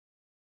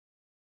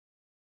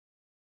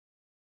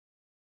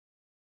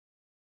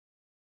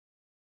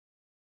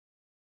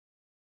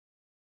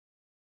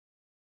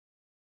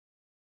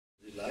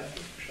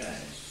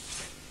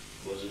Christ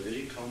was a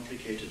very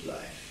complicated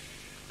life.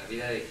 La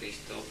vida de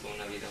Cristo fue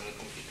una vida muy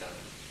complicada.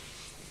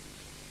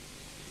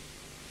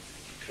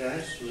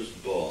 Christ was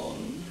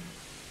born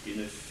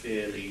in a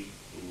fairly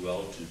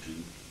well-to-do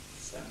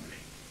family.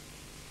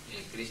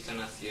 Cristo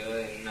nació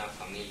en una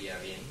familia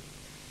bien.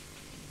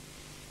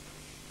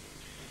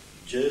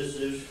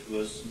 Joseph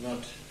was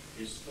not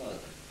his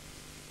father.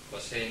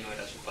 José no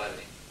era su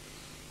padre.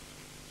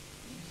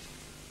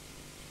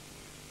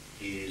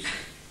 His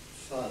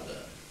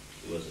father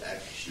was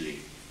actually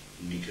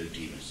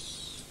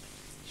Nicodemus.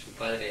 Su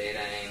padre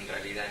era en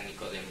realidad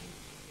Nicodemo.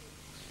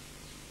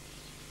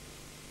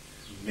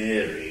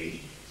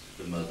 Mary,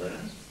 the mother,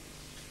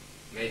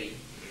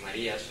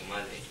 María, su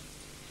madre,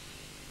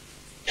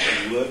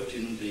 worked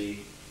in the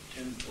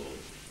temple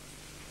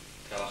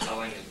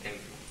trabajaba en el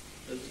templo.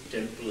 as a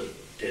temple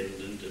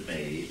attendant, a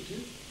maid,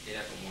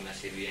 Era como una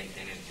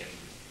sirviente en el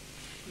templo.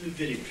 a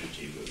very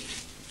pretty woman.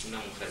 Una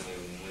mujer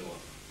muy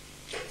guapa.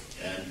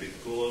 And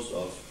because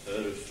of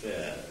her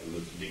affair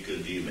with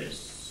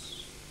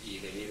Nicodemus, Y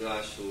debido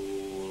a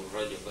su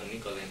rollo con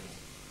Nicodemo,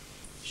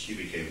 she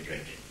became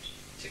pregnant.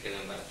 se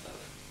quedó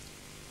embarazada.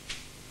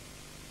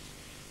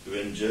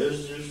 When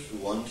Joseph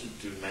wanted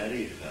to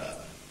marry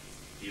her,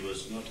 he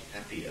was not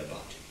happy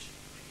about it.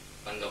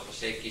 Cuando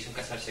José quiso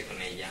casarse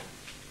con ella,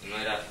 no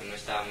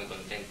estaba muy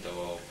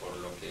contento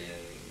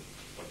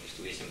porque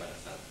estuviese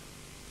embarazada.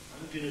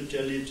 I'm going to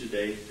tell you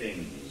today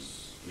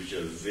things which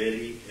are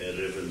very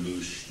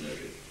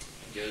revolutionary.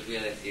 Yo os voy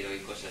a decir hoy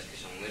cosas que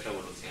son muy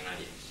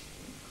revolucionarias.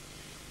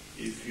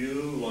 If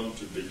you want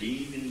to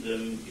believe in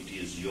them, it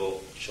is your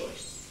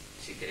choice.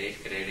 Si queréis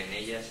creer en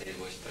ellas, es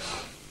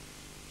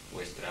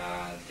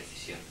vuestra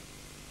decisión.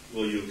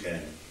 Or you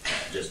can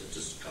just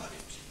discard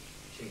it.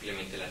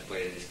 Simplemente las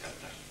puedes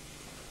descartar.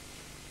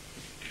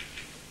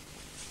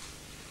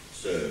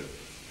 So,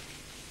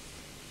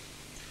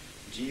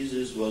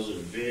 Jesus was a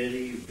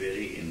very,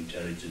 very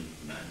intelligent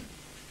man.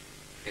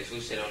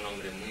 Jesús era un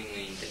hombre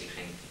muy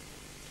inteligente.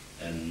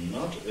 And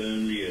not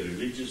only a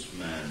religious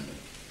man,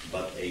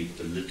 but a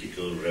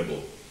political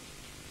rebel.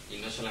 Y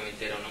no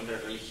solamente era un hombre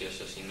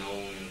religioso, sino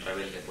un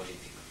rebelde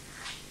político.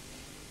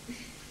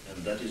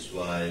 And that is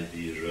why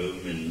the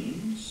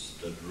Romans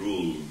that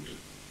ruled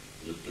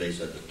the place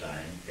at the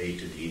time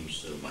hated him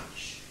so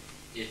much.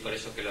 Y es por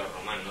eso que los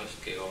romanos,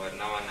 que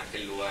gobernaban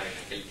aquel lugar en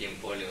aquel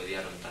tiempo, le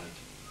odiaron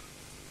tanto.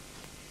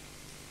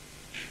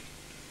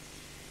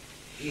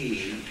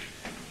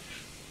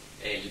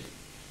 Él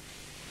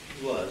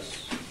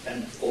Was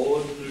an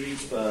ordinary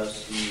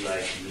person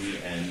like me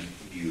and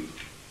you.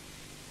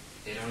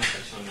 era una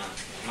persona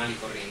normal y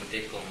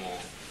corriente como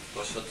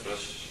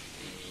vosotros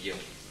y yo.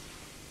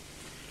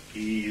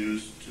 He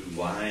used to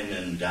wine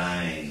and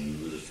dine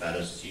with the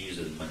Pharisees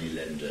and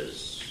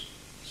moneylenders.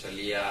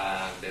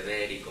 Solía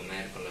beber y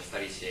comer con los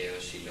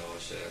fariseos y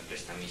los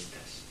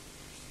prestamistas.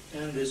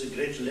 And there's a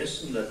great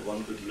lesson that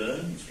one could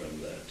learn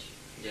from that.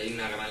 Y hay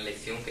una gran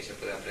lección que se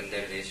puede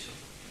aprender de eso.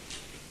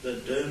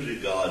 That don't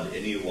regard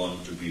anyone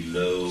to be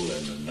low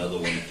and another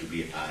one to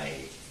be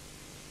high.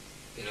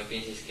 Que no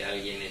pienses que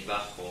alguien es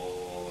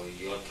bajo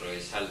y otro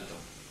es alto.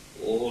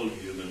 All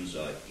humans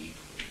are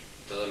equal.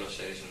 Todos los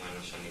seres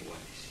humanos son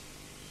iguales.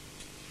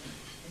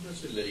 And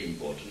that's a very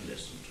important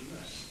lesson to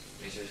learn.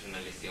 Eso es una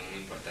lección muy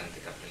importante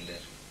que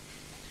aprender.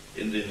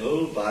 In the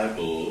whole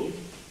Bible,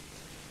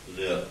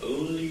 there are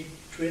only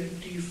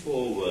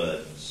 24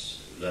 words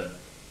that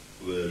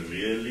were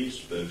really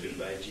spoken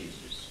by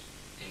Jesus.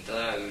 En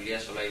toda la Biblia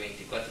solo hay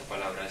 24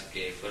 palabras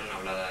que fueron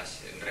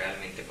habladas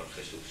realmente por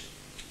Jesús.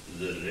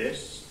 The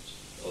rest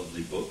of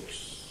the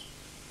books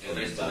El of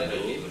the resto de los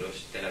Bible libros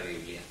de la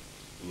Biblia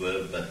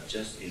were but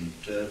just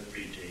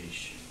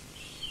interpretations.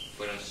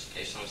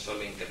 son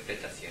solo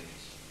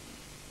interpretaciones.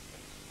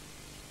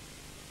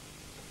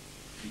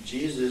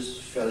 Jesus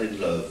fell in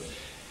love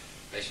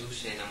Jesús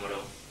se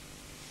enamoró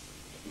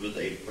with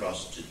a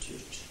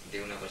prostitute,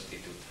 de una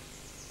prostituta,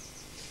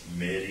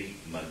 Maria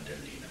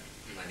Magdalena.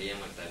 Maria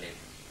Magdalena.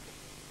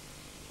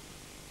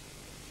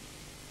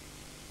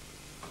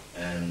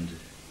 And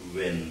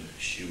when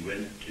she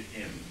went to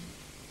him,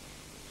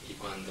 Y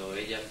cuando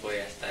ella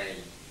fue hasta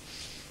él,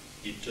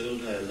 he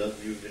told her, I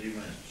love you very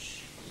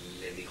much,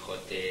 le dijo,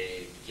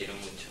 te quiero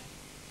mucho,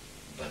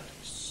 but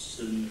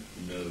sin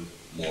no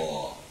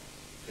more.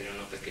 pero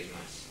no peques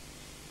más.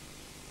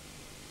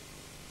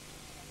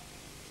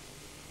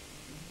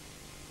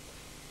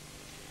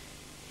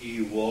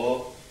 He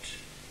walked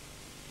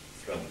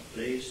from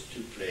place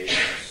to place,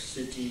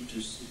 city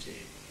to city,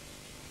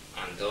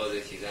 Andó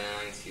de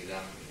ciudad en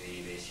ciudad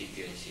y de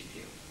sitio en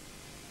sitio,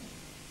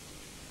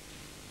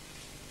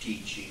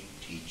 teaching,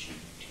 teaching,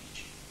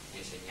 teaching.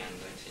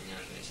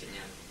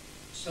 enseñando.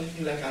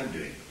 Something like I'm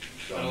doing.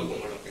 Algo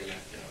como lo que él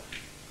hace ahora.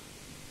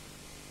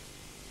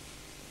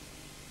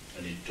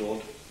 And he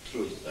taught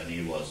truth, and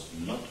he was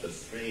not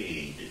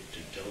afraid to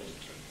tell the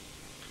truth.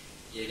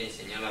 Y él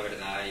enseñó la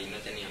verdad y no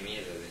tenía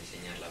miedo de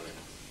enseñar la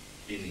verdad.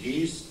 In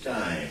his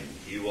time,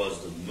 he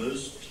was the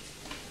most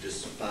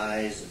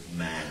despised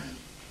man.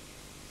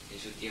 En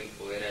su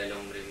tiempo era el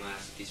hombre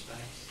más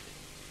despised.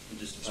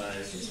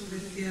 despised.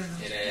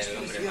 Era el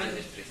hombre más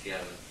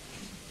despreciado.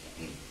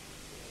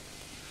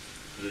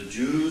 The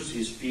Jews,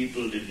 his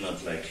people, did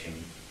not like him.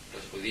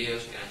 Los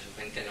judíos, que eran su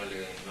gente, no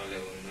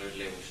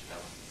le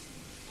gustaba.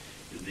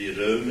 The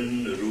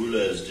Roman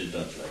rulers did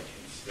not like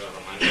him. Los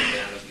romanos, que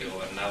eran los que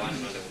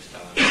gobernaban, no le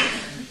gustaban.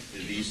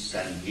 These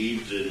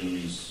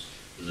Sanhedrins,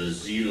 the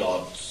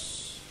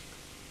Zealots,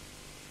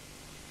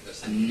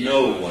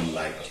 no one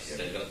liked los him.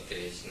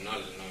 celotes, no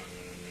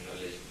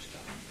les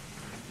gustaba.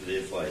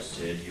 Therefore I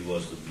said he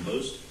was the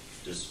most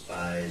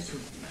despised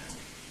man.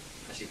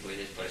 Así pues,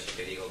 es por eso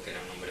que digo que era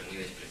un hombre muy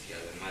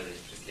despreciado, el más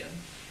despreciado.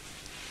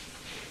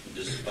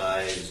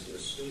 Despised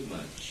so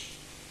much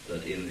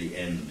that in the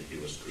end he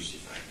was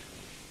crucified.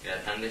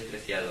 Era tan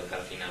despreciado que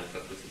al final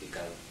fue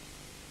crucificado.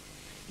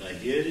 Now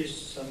here is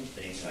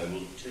something I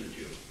will tell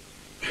you,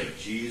 that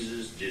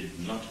Jesus did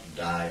not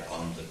die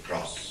on the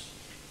cross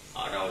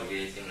Ahora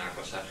olvidé decir una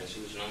cosa,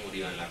 Jesús no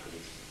murió en la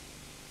cruz.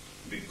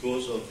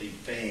 because of the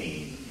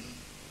pain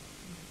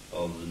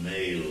of the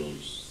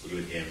nails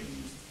through him,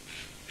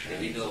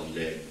 hands Debido and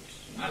legs.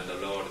 al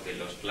dolor de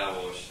los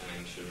clavos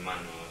en sus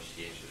manos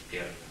y en sus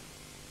piernas.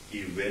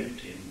 He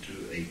went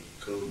into a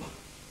coma.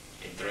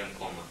 Entró en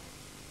coma.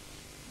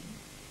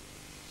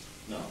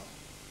 Now,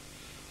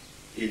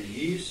 in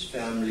his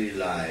family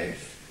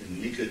life,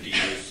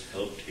 Nicodemus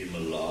helped him a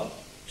lot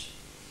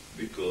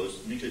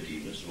because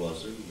Nicodemus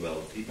was a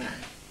wealthy man.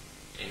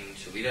 En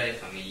su vida de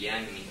familia,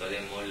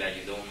 Nicodemo le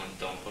ayudó un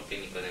montón porque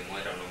Nicodemo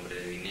era un hombre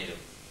de dinero.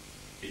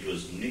 It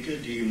was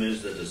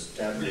Nicodemus that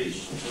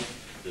established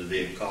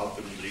their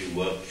carpentry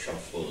workshop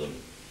for them.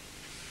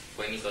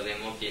 Fue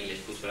Nicodemo quien les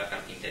puso la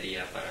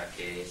carpintería para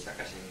que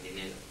sacasen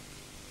dinero.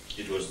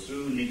 It was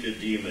through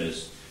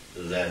Nicodemus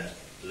that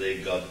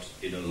they got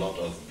in a lot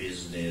of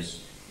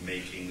business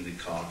making the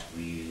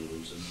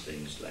cartwheels and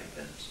things like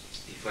that.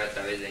 Y fue a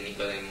través de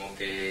Nicodemo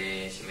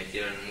que se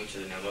metieron en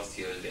muchos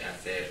negocios de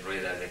hacer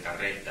ruedas de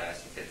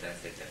carretas, etcétera,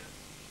 etcétera.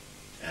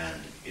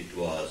 And it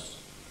was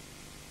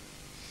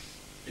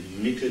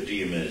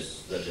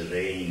Nicodemus that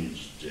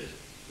arranged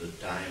the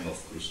time of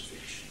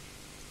crucifixion.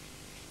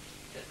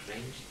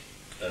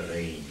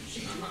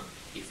 Arranged. Ajá.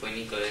 Y fue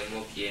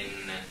Nicodemo quien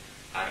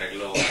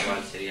arregló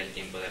cuál sería el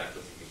tiempo de la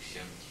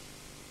crucifixión.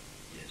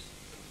 Yes.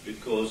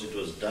 Because it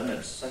was done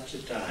at such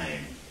a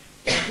time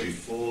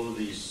before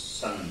the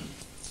sun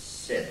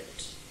set.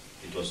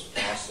 It was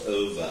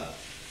Passover.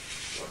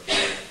 Porque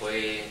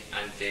fue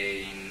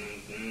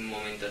en un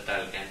momento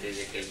tal que antes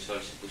de que el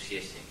sol se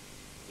pusiese,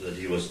 That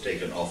he was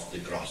taken off the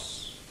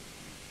cross.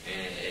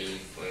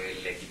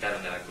 le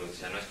quitaron de la cruz. O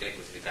sea, no es que le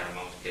crucificaron,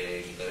 vamos,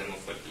 que Nicodemo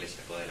fue el que le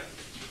sacó de la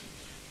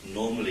cruz.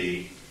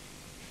 Normally,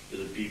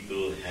 the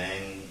people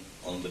hang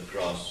on the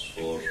cross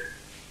for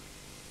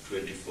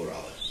 24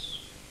 hours.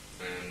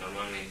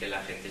 Normalmente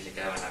la gente se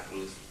quedaba en la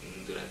cruz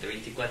durante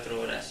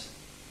 24 horas.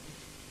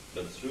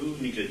 But through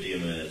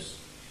Nicodemus,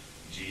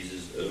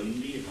 Jesus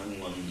only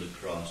hung on the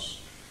cross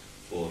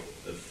for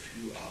a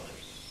few hours.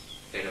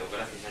 Pero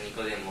gracias a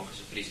Nicodemo,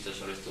 Jesucristo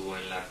solo estuvo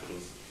en la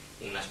cruz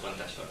unas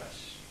cuantas horas.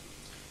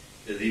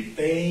 The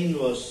pain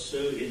was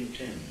so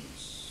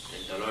intense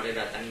El dolor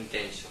era tan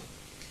intenso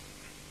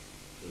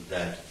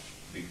that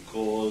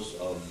because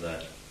of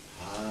that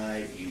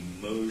high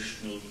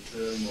emotional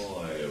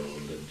turmoil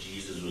that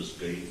Jesus was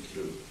going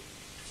through,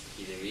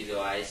 y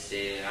debido a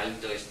ese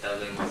alto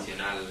estado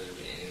emocional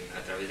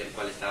a través del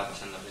cual estaba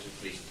pasando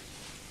Jesucristo,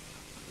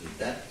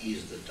 that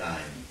is the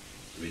time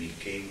when he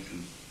came to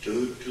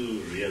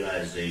total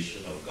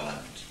realization of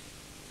God.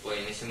 fue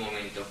en ese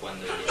momento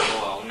cuando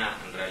llegó a una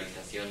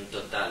realización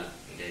total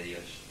de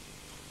Dios.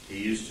 He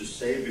used to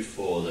say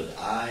before that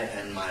I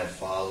and my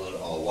Father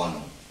are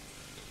one.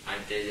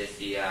 Antes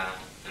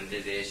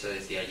de eso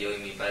decía, yo y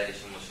mi Padre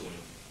somos uno.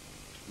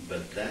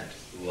 But that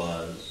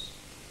was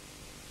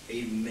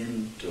a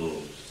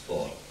mental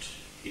thought,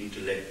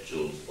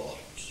 intellectual thought,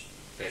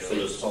 Pero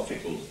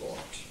philosophical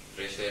thought.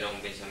 Pero eso era un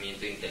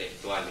pensamiento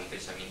intelectual, un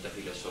pensamiento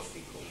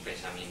filosófico, un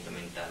pensamiento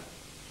mental.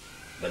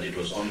 But it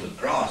was on the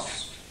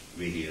cross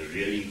where he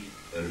really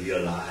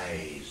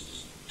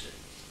realized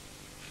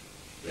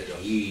that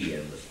he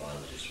and the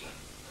Father is one.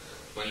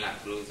 Fue en la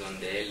cruz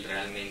donde él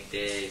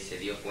realmente se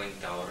dio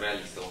cuenta o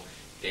realizó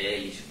que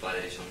él y su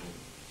Padre son uno.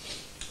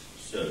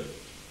 So,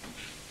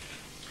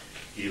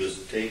 he was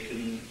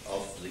taken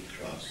off the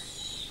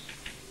cross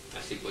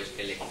Así pues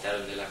que le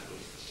quitaron de la cruz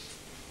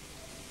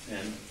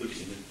and put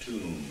in a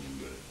tomb,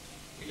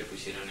 y le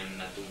pusieron en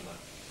una tumba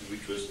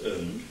which was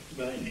owned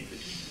by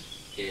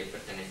Nicodemus. que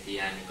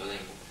pertenecía a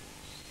Nicodemo.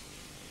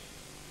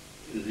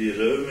 The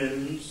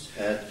Romans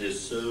had their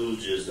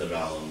soldiers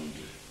around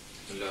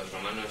Los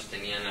romanos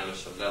tenían a los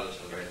soldados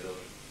alrededor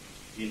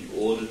in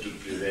order to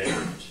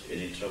prevent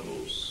any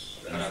troubles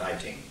and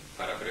fighting.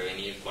 para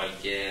prevenir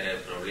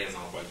cualquier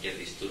problema o cualquier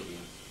disturbio.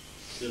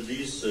 So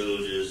these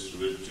soldiers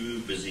were too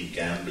busy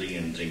gambling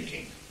and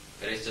drinking.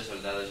 Pero estos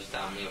soldados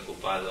estaban muy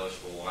ocupados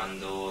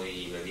jugando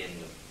y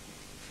bebiendo.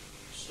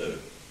 So,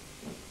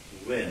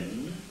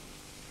 when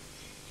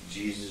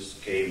Jesus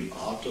came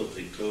out of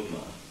the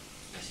coma,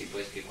 Así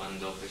pues que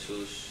cuando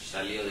Jesús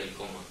salió del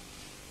coma,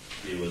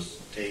 he was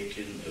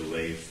taken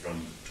away from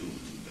the tomb.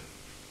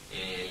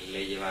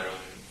 Le llevaron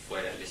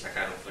fuera, le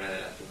sacaron fuera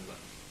de la tumba.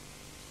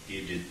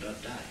 He did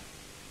not die.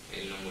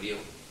 Él no murió.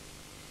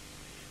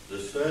 The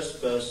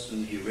first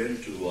person he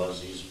went to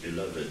was his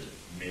beloved,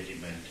 Maria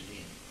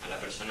Magdalena. A la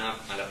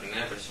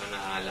primera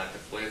persona a la que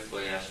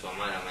fue a su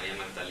amada María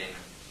Magdalena.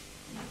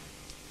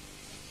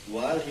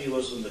 While he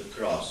was on the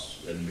cross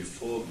and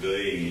before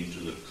going into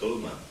the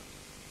coma,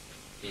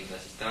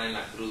 Mientras estaba en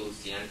la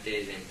cruz y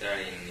antes de entrar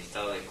en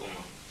estado de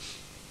coma,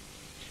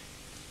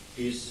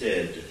 he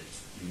said,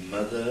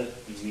 "Mother,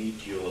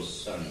 meet your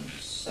son.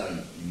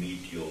 Son,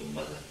 meet your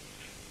mother."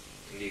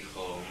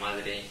 dijo: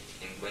 Madre,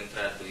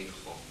 encuentra a tu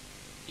hijo.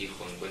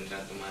 Hijo, encuentra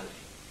a tu madre.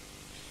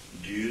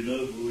 Do you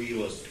know who he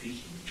was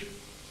speaking to?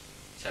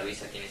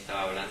 ¿Sabéis a quién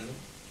estaba hablando?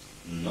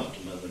 Not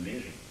Mother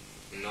Mary,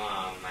 No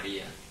a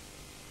María.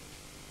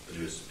 but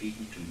he was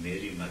speaking to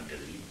Mary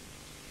Magdalene.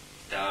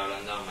 Estaba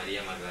hablando a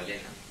María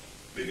Magdalena.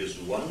 Because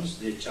once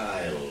their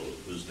child,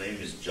 whose name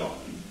is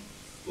John,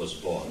 was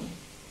born,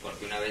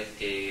 Porque una vez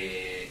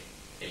que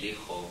el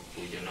hijo,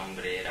 cuyo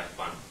nombre era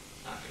Juan,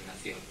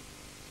 nació,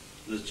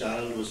 the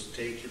child was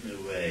taken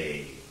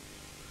away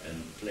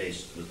and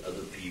placed with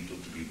other people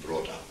to be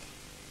brought up.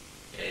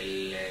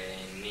 el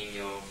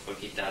niño fue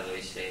quitado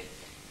y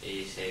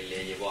se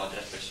le llevó a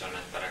otras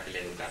personas para que le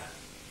educaran.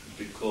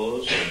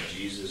 Because of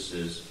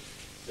Jesus'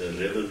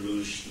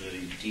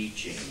 revolutionary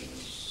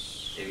teachings,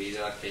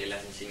 Debido a que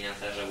las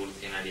enseñanzas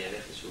revolucionarias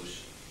de Jesús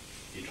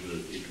it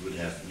would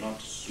have not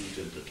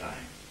suited the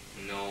time.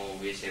 no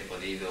hubiese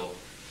podido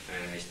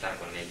estar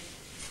con él,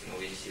 no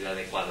hubiese sido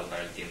adecuado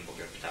para el tiempo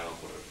que estaba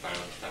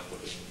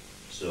ocurriendo.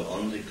 So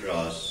on the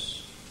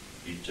cross,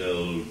 he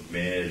told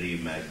Mary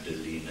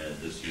Magdalena,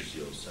 "This is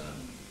your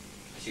son."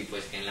 Así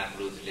pues que en la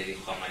cruz le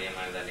dijo a María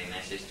Magdalena: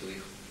 ese es tu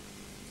hijo.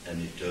 And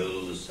he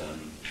told the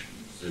son,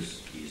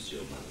 "This is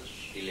your mother."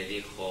 Y le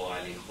dijo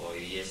al hijo: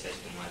 y esa es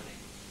tu madre.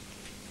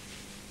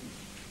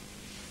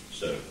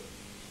 So,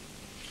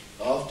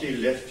 after he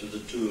left the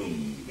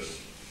tomb,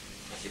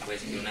 Así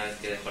pues que una vez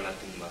que dejó la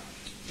tumba,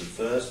 the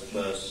first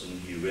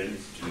person he went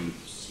to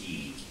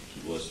see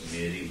was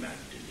Mary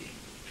Magdalene.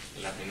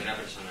 la primera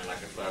persona a la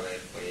que fue a ver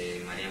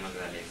fue María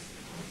Magdalena.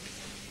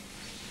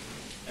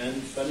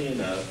 And funny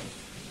enough,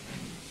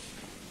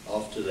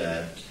 after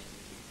that,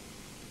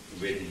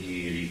 when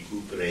he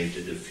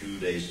recuperated a few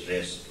days'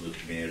 rest with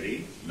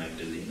Mary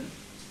Magdalena,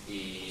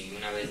 Y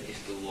una vez que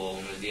estuvo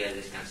unos días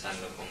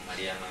descansando con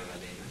María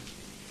Magdalena,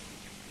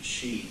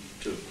 she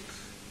took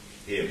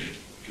him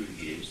to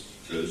his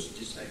close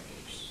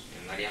disciples,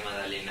 María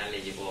Magdalena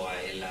le llevó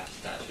a él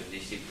hasta sus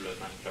discípulos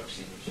más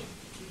próximos,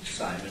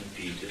 Simon,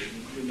 Peter,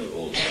 you know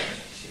all that.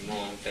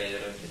 Simón,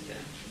 Pedro, etc.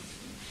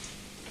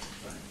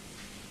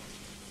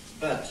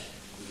 But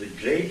the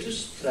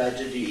greatest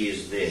tragedy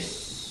is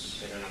this,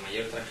 Pero la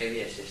mayor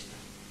tragedia es esta,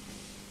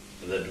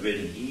 that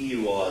when he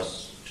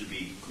was to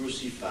be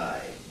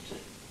crucified,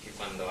 que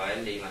cuando a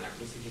él le iban a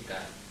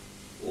crucificar,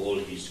 all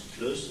his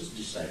closest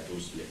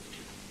disciples left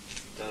him.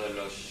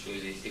 todos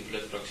sus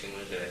discípulos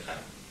próximos le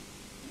dejaron.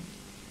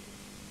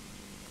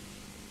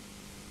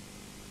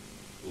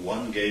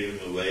 One gave him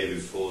away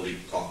before the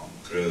cock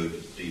crowed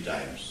 3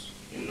 times.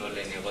 Uno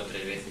le negó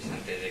 3 veces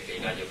antes de que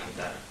el gallo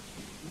cantara.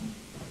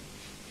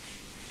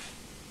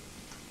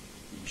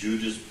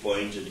 Judas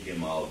pointed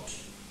him out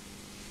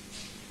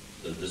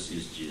that this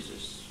is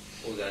Jesus,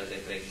 Judas le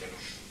traicionó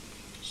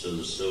so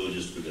the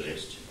soldiers could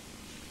arrest him.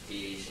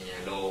 y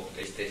señaló: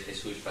 este es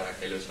Jesús, para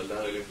que los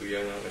soldados le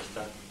pudieran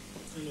arrestar.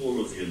 And all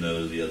of you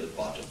know the other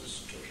part of the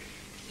story.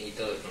 Y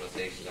todos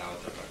conocéis la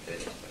otra parte de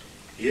la historia.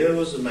 Here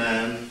was a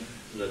man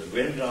that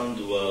went round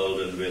the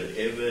world, and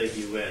wherever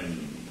he went,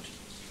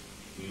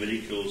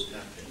 miracles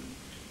happened.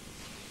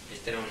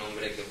 Este era un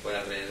hombre que fue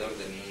alrededor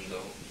del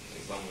mundo,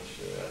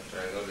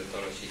 alrededor de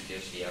todos los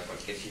sitios, y a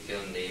cualquier sitio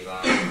donde iba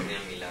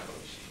ocurrían milagros,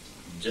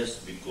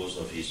 Just because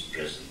of his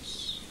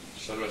presence.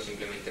 solo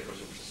simplemente por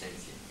su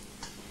presencia.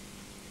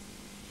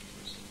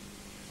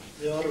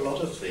 There are a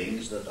lot of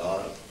things that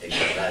are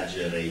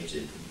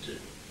exaggerated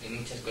Hay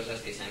muchas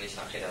cosas que se han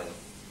exagerado,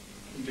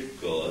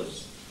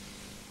 because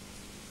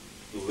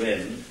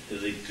when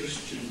the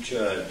Christian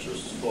church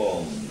was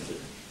formed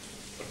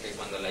porque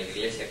cuando la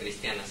iglesia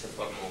cristiana se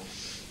formó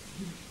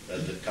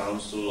at the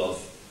Council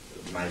of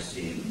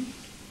Nicene,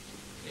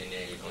 en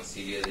el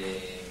concilio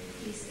de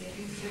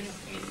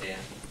Nicea,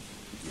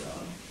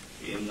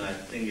 in I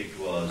think it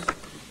was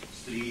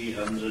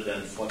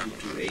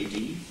 342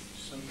 AD,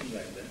 something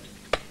like that.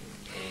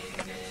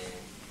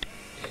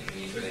 en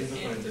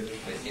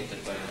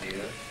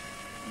 1342,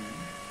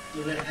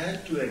 So they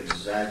had to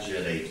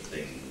exaggerate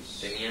things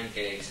tenían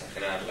que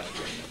exagerar las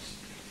cosas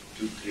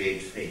to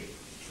create faith,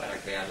 para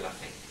crear la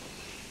fe,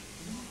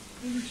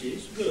 which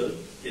is good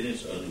in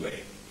its own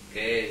way.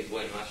 que es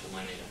bueno a su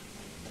manera.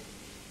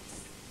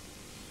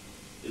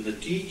 The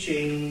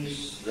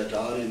teachings that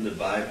are in the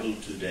Bible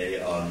today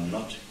are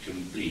not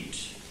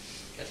complete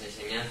Las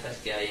enseñanzas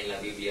que hay en la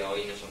Biblia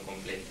hoy no son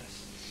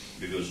completas,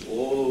 because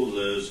all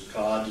those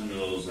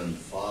cardinals and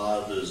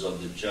fathers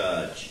of the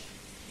church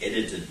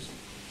edited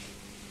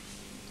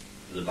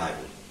the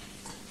Bible.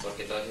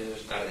 Porque todos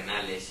esos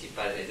cardenales y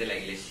padres de la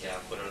Iglesia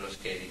fueron los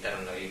que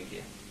editaron la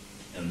Biblia.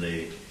 And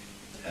they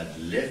had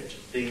left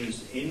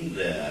things in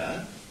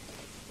there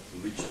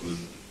which would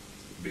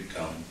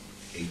become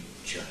a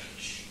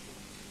church.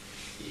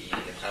 Y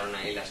dejaron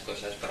ahí las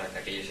cosas para que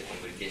aquello se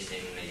convirtiese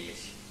en una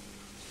iglesia.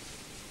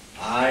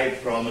 I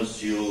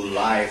promise you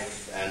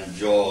life and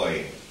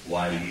joy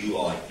while you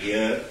are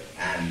here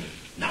and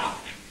now.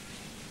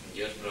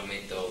 Yo os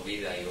prometo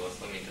vida y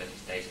gozo mientras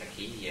estáis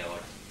aquí y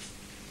ahora.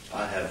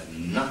 I have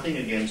nothing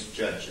against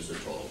churches at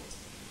all.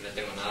 No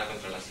tengo nada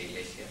contra las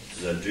iglesias.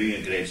 They're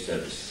doing a great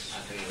service.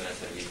 Hacen un gran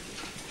servicio.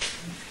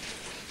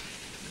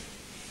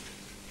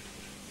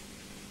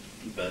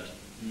 But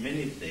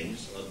many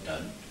things are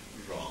done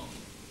wrong.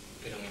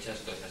 Pero muchas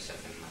cosas se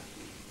hacen mal.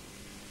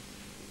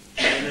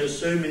 I know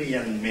so many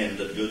young men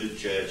that go to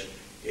church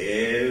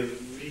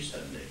every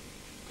Sunday.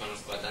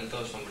 Conozco a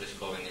tantos hombres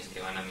jóvenes que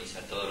van a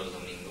misa todos los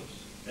domingos.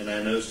 And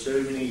I know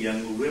so many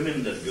young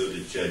women that go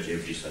to church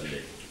every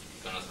Sunday.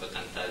 Conozco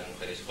tantas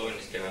mujeres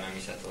jóvenes que van a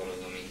misa todos los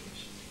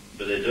domingos.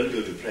 But they don't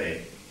go to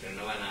pray. Pero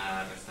no van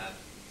a rezar.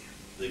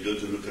 They go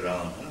to look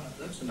around. Ah,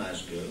 that's a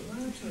nice girl. Ah,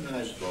 that's a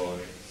nice boy.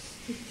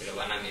 Pero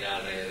van a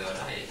mirar alrededor.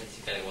 Ay, esa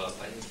chica de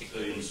guapa, ese chico So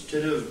de guapo.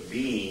 instead of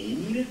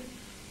being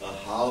a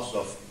house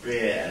of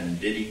prayer and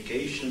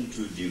dedication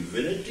to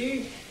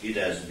divinity, it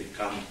has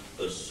become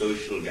a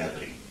social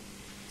gathering.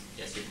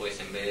 Y así pues,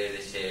 en vez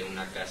de ser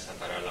una casa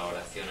para la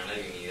oración a la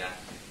divinidad,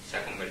 se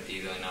ha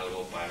convertido en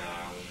algo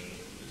para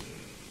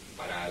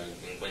el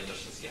encuentro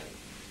social.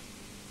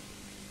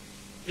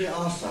 There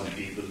are some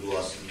people who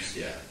are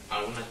sincere,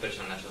 Algunas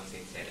personas son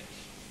sinceras,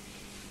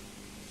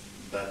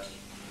 but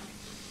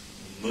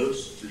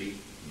mostly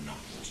not.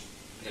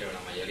 pero la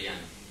mayoría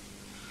no.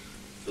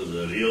 So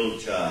the real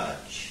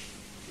church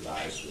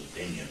lies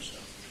within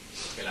yourself.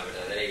 Porque la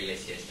verdadera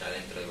iglesia está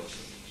dentro de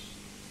vosotros.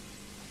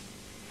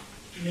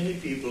 Many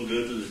people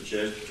go to the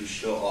church to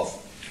show off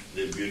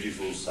their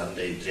beautiful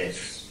Sunday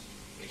dress.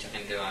 Mucha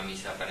gente va a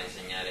misa para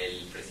enseñar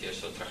el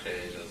precioso traje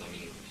de los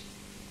domingos.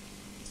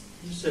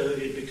 So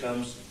it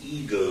becomes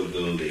ego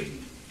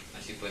building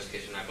Así pues que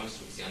es una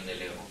construcción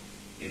del ego,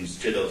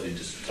 instead of the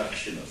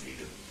destruction of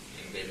ego.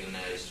 en vez de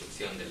una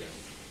destrucción del ego.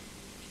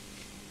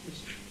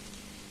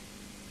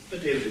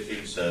 But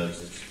everything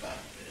serves its purpose.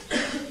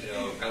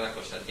 Pero cada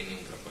cosa tiene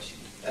un propósito.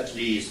 At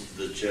least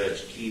the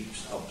church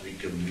keeps up the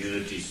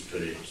community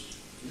spirit.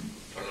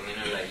 Por lo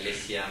menos la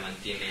iglesia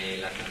mantiene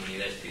la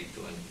comunidad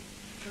espiritual.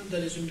 And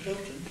that is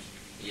important.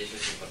 Y eso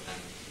es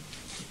importante.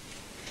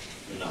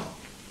 Now,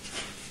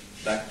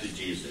 back to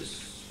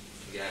Jesus.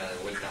 Y ahora de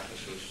vuelta a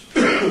Jesús.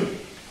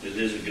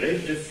 There's a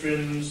great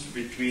difference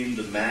between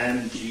the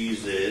man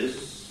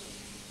Jesus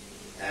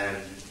and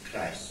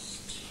Christ.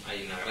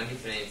 Hay una gran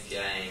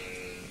diferencia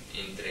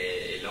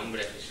entre el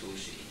hombre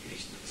Jesús y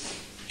Cristo.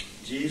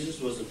 Jesus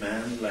was a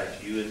man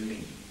like you and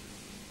me.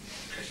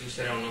 Jesús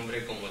era un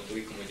hombre como tú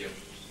y como yo.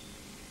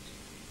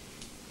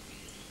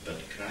 But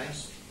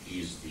Christ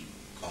is the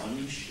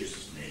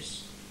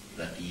consciousness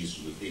that is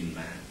within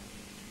man.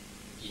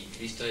 Y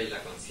Cristo es la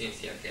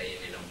conciencia que hay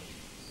en el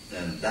hombre.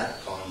 And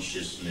that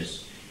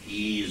consciousness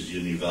is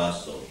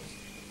universal.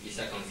 Y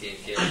esa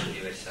conciencia es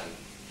universal.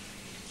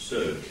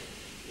 So,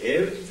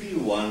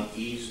 everyone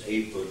is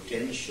a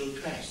potential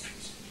Christ.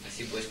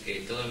 Así pues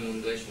que todo el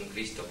mundo es un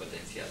Cristo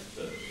potencial.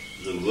 So,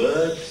 the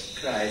word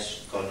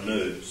Christ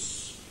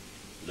connotes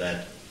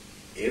that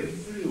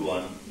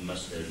everyone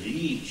must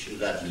reach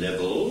that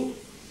level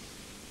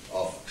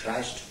of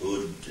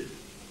Christhood.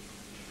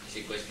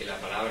 Así pues que la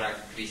palabra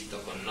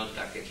Cristo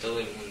connota que todo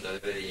el mundo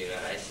debe de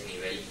llegar a ese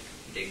nivel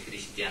de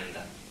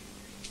cristiandad.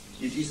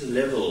 It is a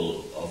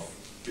level of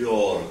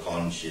pure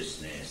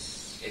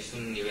consciousness. Es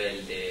un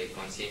nivel de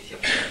conciencia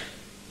pura.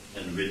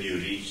 And when you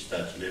reach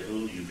that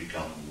level, you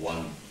become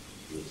one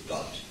with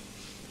God.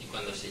 Y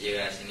cuando se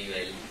llega a ese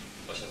nivel,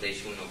 os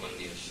hacéis uno con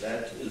Dios.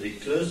 That the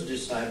close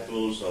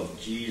disciples of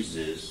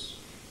Jesus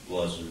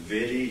was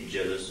very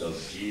jealous of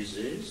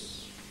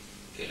Jesus.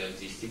 Que los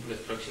discípulos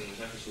próximos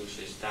a Jesús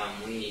estaban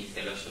muy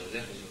celosos de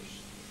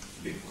Jesús.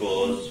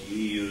 Because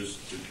he used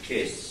to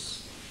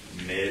kiss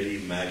Mary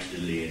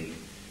Magdalene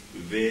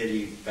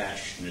very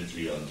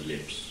passionately on the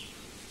lips.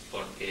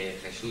 Porque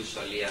Jesús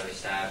solía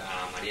besar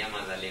a María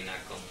Magdalena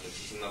con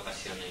muchísima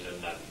pasión en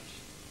los labios.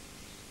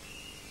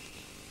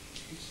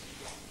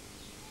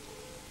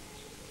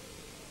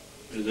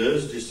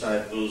 Those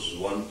disciples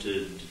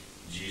wanted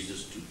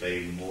Jesus to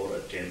pay more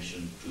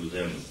attention to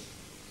them.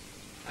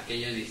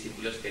 Aquellos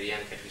discípulos querían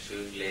que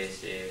Jesús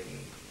les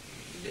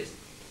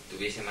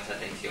tuviese más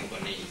atención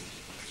con ellos.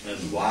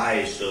 And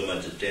why so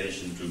much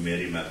attention to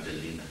Mary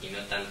Magdalena? Y no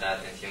tanta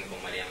atención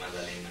con María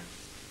Magdalena.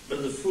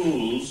 But the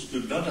fools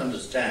could not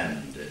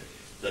understand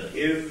that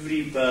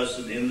every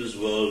person in this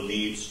world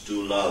needs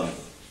to love.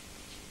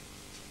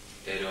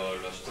 Pero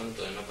los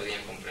tontos no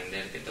podían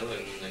comprender que todo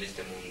el mundo en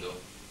este mundo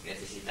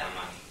necesita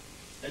amar.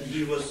 And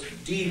he was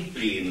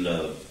deeply in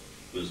love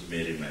with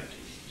Mary Magdalene.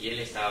 Y él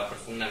estaba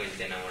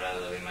profundamente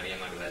enamorado de María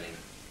Magdalena.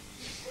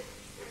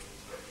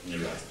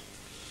 Right.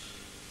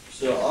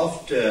 So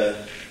after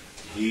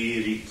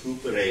he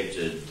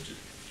recuperated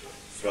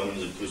from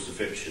the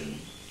crucifixion,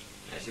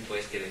 Así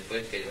pues que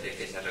después de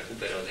que se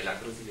recuperó de la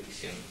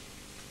crucifixión,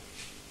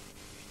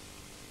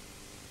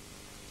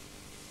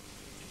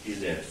 he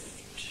left.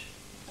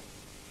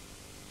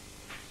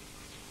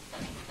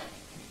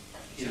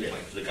 He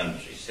left the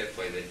country se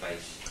fue del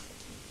país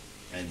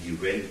and he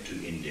went to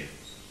India.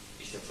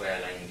 y se fue a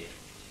la India.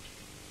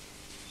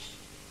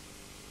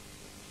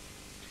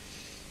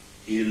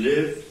 He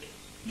lived,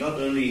 not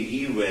only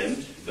he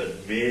went,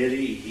 but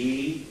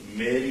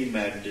Mary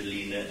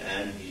Magdalena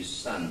and his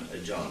son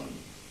John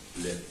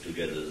left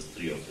together, the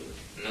three of them.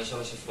 No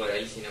solo se fue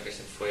él, sino que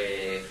se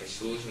fue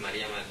Jesús,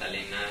 María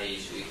Magdalena y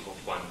su hijo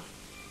Juan.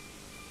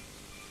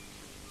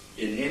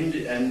 In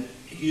India, and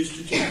he used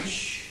to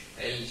teach.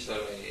 Él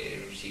solo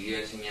siguió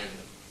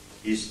enseñando.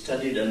 He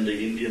studied under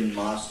Indian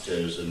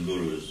masters and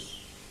gurus.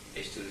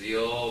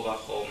 Estudió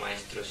bajo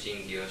maestros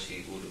indios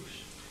y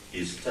gurús.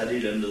 He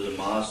studied under the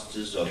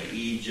masters of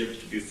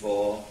Egypt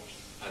before,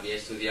 Había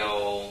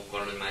estudiado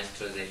con los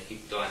maestros de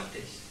Egipto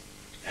antes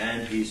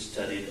and he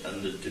studied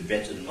under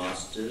Tibetan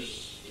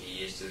masters.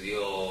 y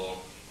estudió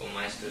con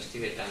maestros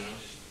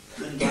tibetanos.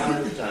 And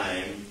by the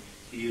time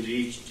he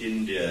reached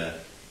India,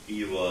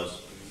 he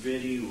was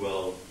very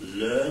well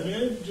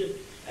learned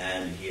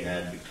and he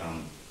had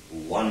become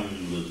one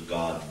with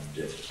God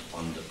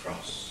on the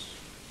cross.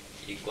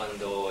 Y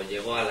cuando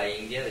llegó a la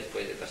India,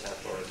 después de pasar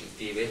por el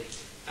Tíbet,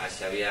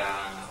 se había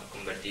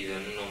convertido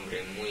en un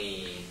hombre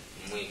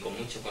con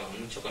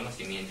mucho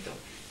conocimiento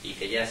y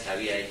que ya se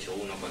había hecho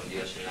uno con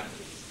Dios en la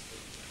cruz.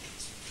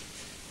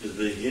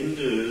 The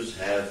Hindus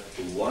have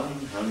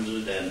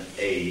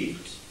 108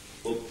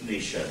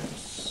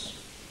 Upanishads,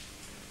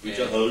 which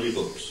are holy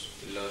books.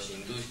 Los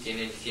hindús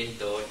tienen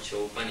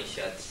 108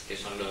 Upanishads, que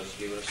son los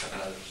libros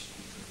sagrados.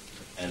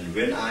 And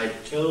when I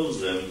tell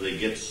them, they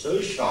get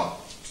so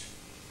shocked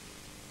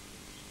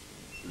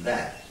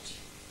that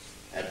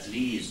at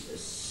least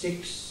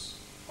 6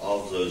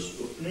 of those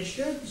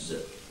Upanishads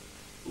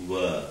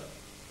were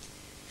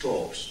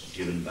talks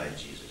given by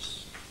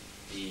Jesus.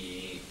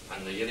 Y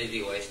cuando yo les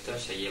digo esto,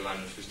 se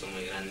llevan un susto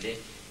muy grande,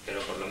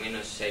 pero por lo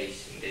menos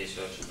 6 de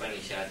esos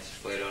Upanishads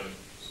fueron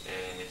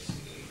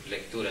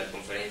lecturas,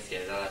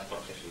 conferencias dadas por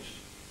Jesús.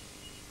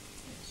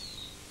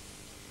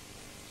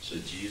 So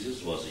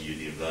Jesus was a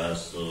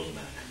universal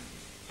man.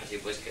 Así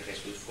pues que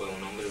Jesús fue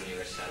un hombre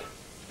universal.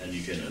 And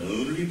you can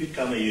only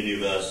become a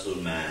universal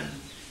man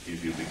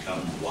if you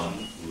become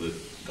one with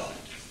God.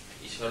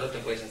 Y solo te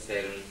puedes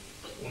hacer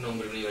un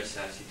hombre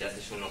universal si te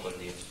haces uno con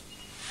Dios.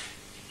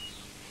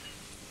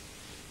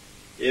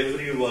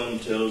 Everyone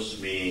tells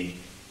me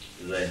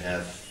they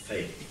have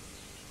faith.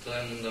 Todo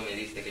el mundo me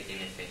dice que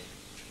tiene fe.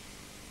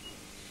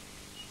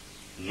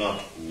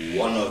 Not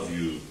one of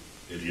you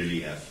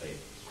really have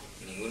faith.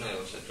 Ninguno de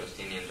vosotros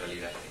tiene en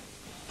realidad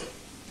fe.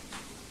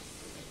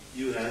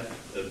 You have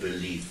a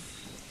belief.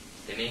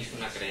 Tenéis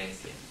una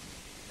creencia.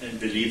 And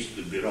beliefs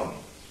could be wrong.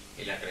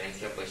 Y la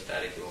creencia puede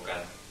estar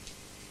equivocada.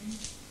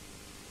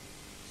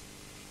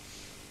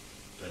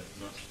 But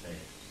not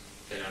faith.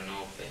 Pero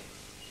no fe.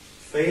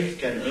 Faith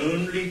can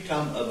only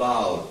come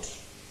about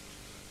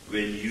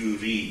when you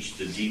reach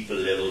the deeper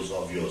levels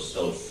of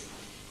yourself.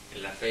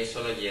 La fe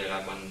solo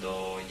llega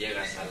cuando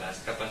llegas a las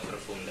capas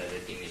profundas de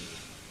ti mismo.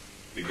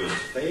 Because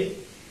faith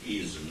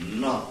is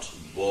not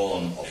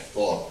born of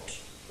thought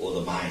or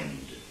the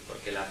mind.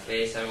 Porque la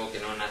fe es algo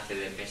que no nace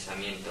del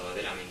pensamiento o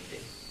de la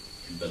mente.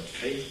 But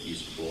faith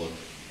is born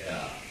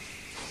here,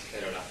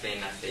 Pero la fe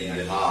nace in aquí,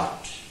 the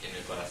heart. en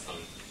el corazón.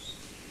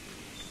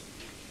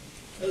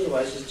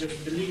 Otherwise it's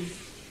just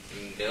belief.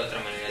 De otra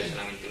manera es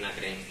solamente una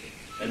creencia.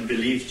 And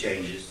belief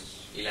changes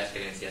Y las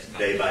creencias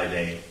day cambian by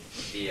day.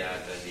 día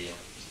tras día.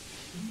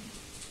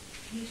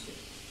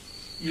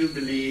 You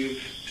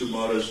believe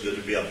tomorrow is going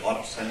to be a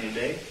hot sunny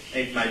day.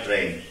 It might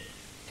rain.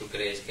 Tú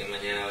crees que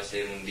mañana va a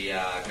ser un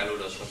día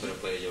caluroso, pero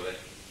puede llover.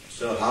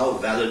 So how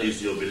valid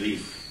is your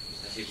belief?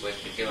 Así pues,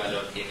 ¿qué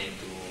valor tiene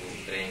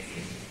tu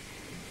creencia?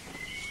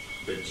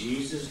 But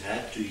Jesus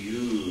had to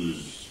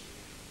use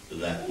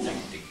that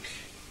tactic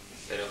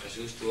Pero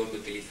Jesús tuvo que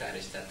utilizar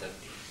esta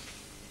táctica.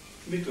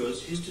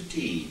 because he's to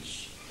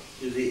teach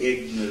the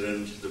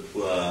ignorant, the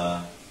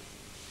poor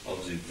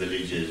of the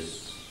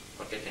villages.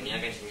 Porque tenía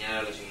que enseñar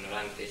a los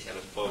ignorantes y a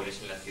los pobres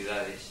en las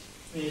ciudades.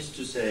 He is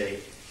to say,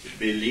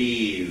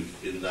 believe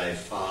in thy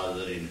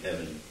Father in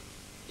heaven.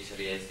 Y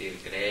solía decir,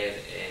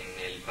 creer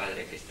en el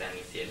Padre que está en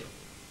el cielo.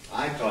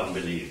 I can't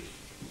believe.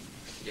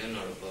 Yo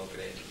no lo puedo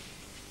creer.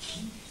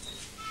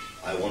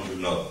 I want to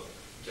know.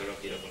 Yo lo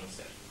quiero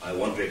conocer. I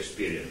want to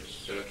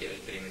experience. Yo lo quiero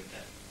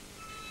experimentar.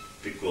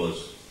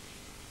 Because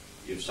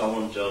if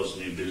someone tells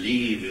me,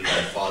 believe in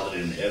thy Father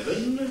in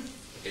heaven,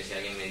 Porque si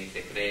alguien me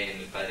dice, cree en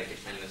el Padre que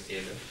está en los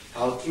cielos,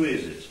 how true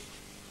is it?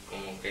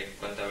 como que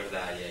cuánta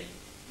verdad hay ahí.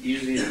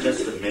 Is it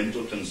just a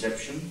mental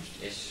conception?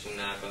 Es un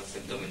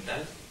concepto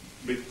mental.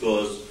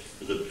 Because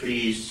the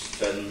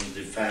priest and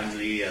the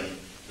family and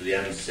the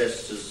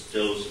ancestors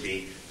tells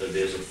me that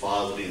there's a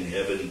Father in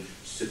heaven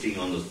sitting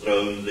on the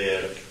throne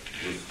there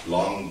with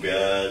long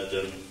beard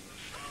and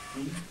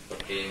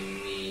Porque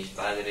mis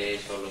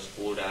padres o los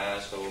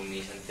curas o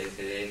mis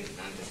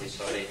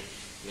antecesores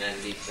me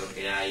han dicho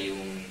que hay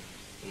un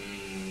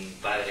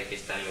padre que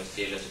está en los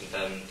cielos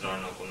sentado en un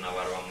trono con una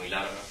barba muy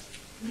larga.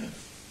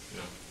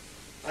 No.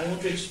 I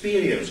want to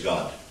experience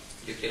God.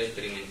 Yo quiero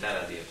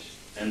experimentar a Dios.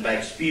 And by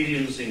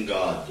experiencing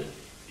God,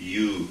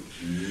 you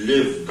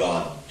live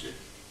God.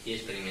 Y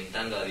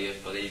experimentando a Dios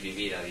podéis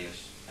vivir a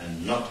Dios.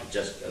 And not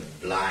just a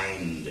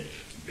blind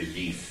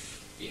belief.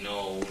 Y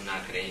no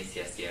una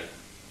creencia ciega.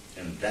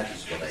 And that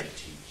is what I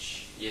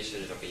teach. Y eso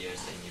es lo que yo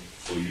enseño.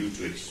 For you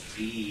to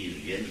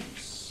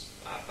experience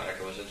para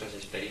que vosotros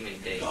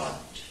experimentéis God.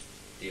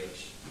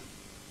 Dios.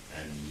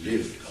 And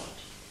live God.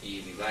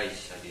 Y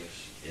viváis a Dios.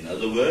 In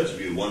other words,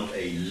 we want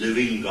a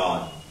living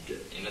God.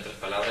 En otras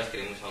palabras,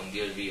 queremos a un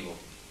Dios vivo.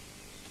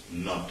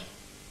 Not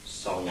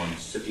someone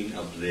sitting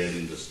up there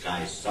in the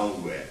sky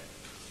somewhere.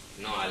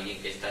 No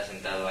alguien que está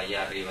sentado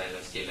allá arriba en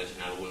los cielos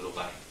en algún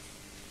lugar.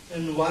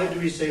 And why do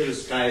we say the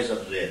sky is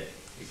up there?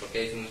 ¿Y por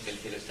qué decimos que el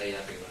cielo está ahí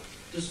arriba?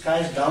 The sky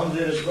is down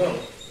there as well.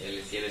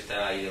 El cielo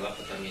está ahí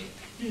debajo también.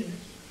 Yeah.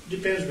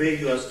 Depends where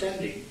you are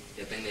standing.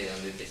 Depende de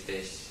dónde te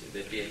estés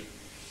de pie.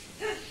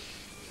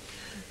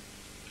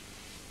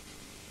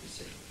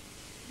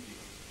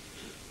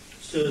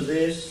 So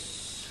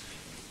this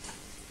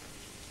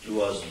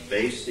was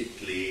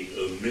basically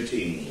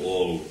omitting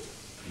all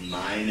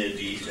minor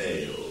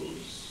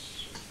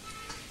details.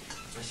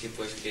 Así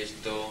pues que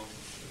esto...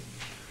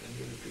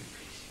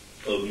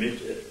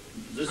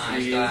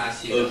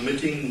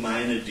 Omitting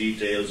minor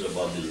details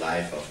about the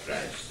life of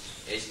Christ.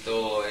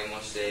 Esto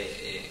hemos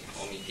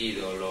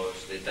omitido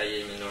los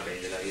detalles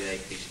menores de la vida de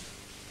Cristo.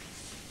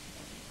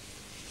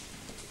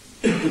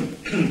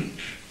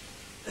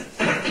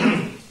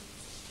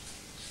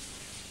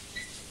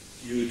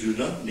 You do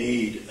not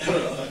need,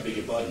 I beg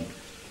your pardon,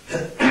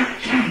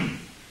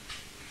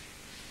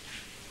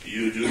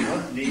 you do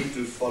not need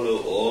to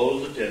follow all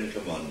the 10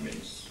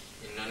 commandments.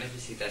 No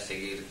necesitas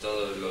seguir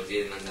todos los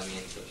 10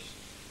 mandamientos.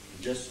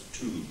 Just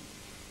 2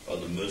 are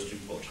the most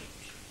important.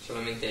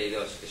 Solamente hay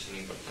 2 que son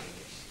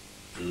importantes.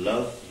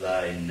 Love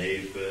thy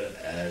neighbor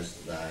as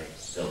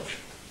thyself.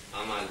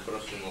 Ama al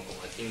prójimo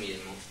como a ti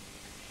mismo.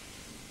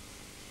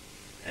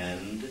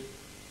 And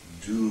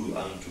do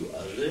unto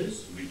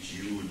others which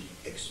you would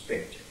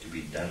expect to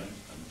be done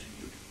unto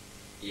you.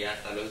 Y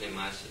haz a los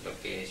demás lo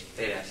que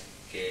esperas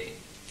que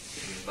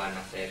van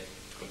a hacer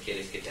o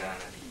quieres que te hagan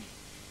a ti.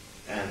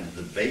 And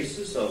the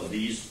basis of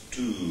these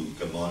 2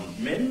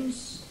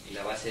 commandments y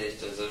la base de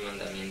estos 2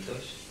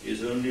 mandamientos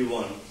is only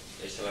one.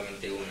 Es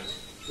solamente una.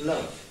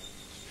 Love.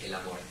 El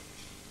amor.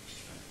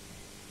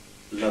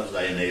 Love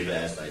thy neighbor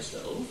as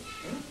thyself.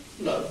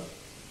 Love.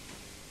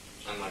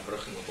 Ama al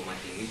prójimo como a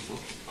ti mismo.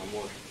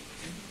 Amor.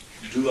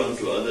 Do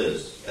unto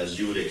others as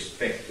you would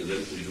expect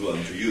them to do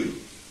unto you.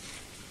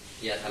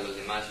 Y haz a los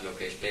demás lo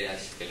que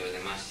esperas que los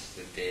demás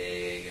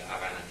te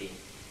hagan a ti.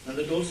 And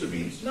that also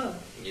means love.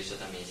 Y eso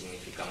también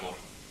significa amor.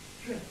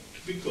 Yeah.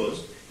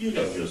 Because you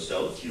love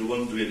yourself, you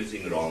won't do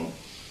anything wrong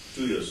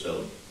to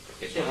yourself.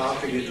 So how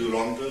can you do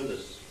wrong to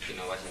others? Si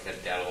no vas a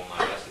hacerte algo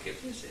malo, así que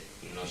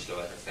no se lo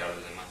vas a hacer a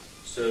los demás.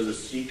 So the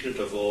secret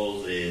of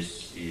all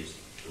this is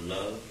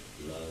love,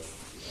 love,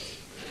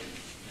 love.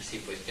 Así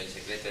pues que el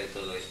secreto de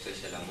todo esto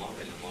es el amor,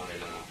 el amor,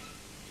 el amor.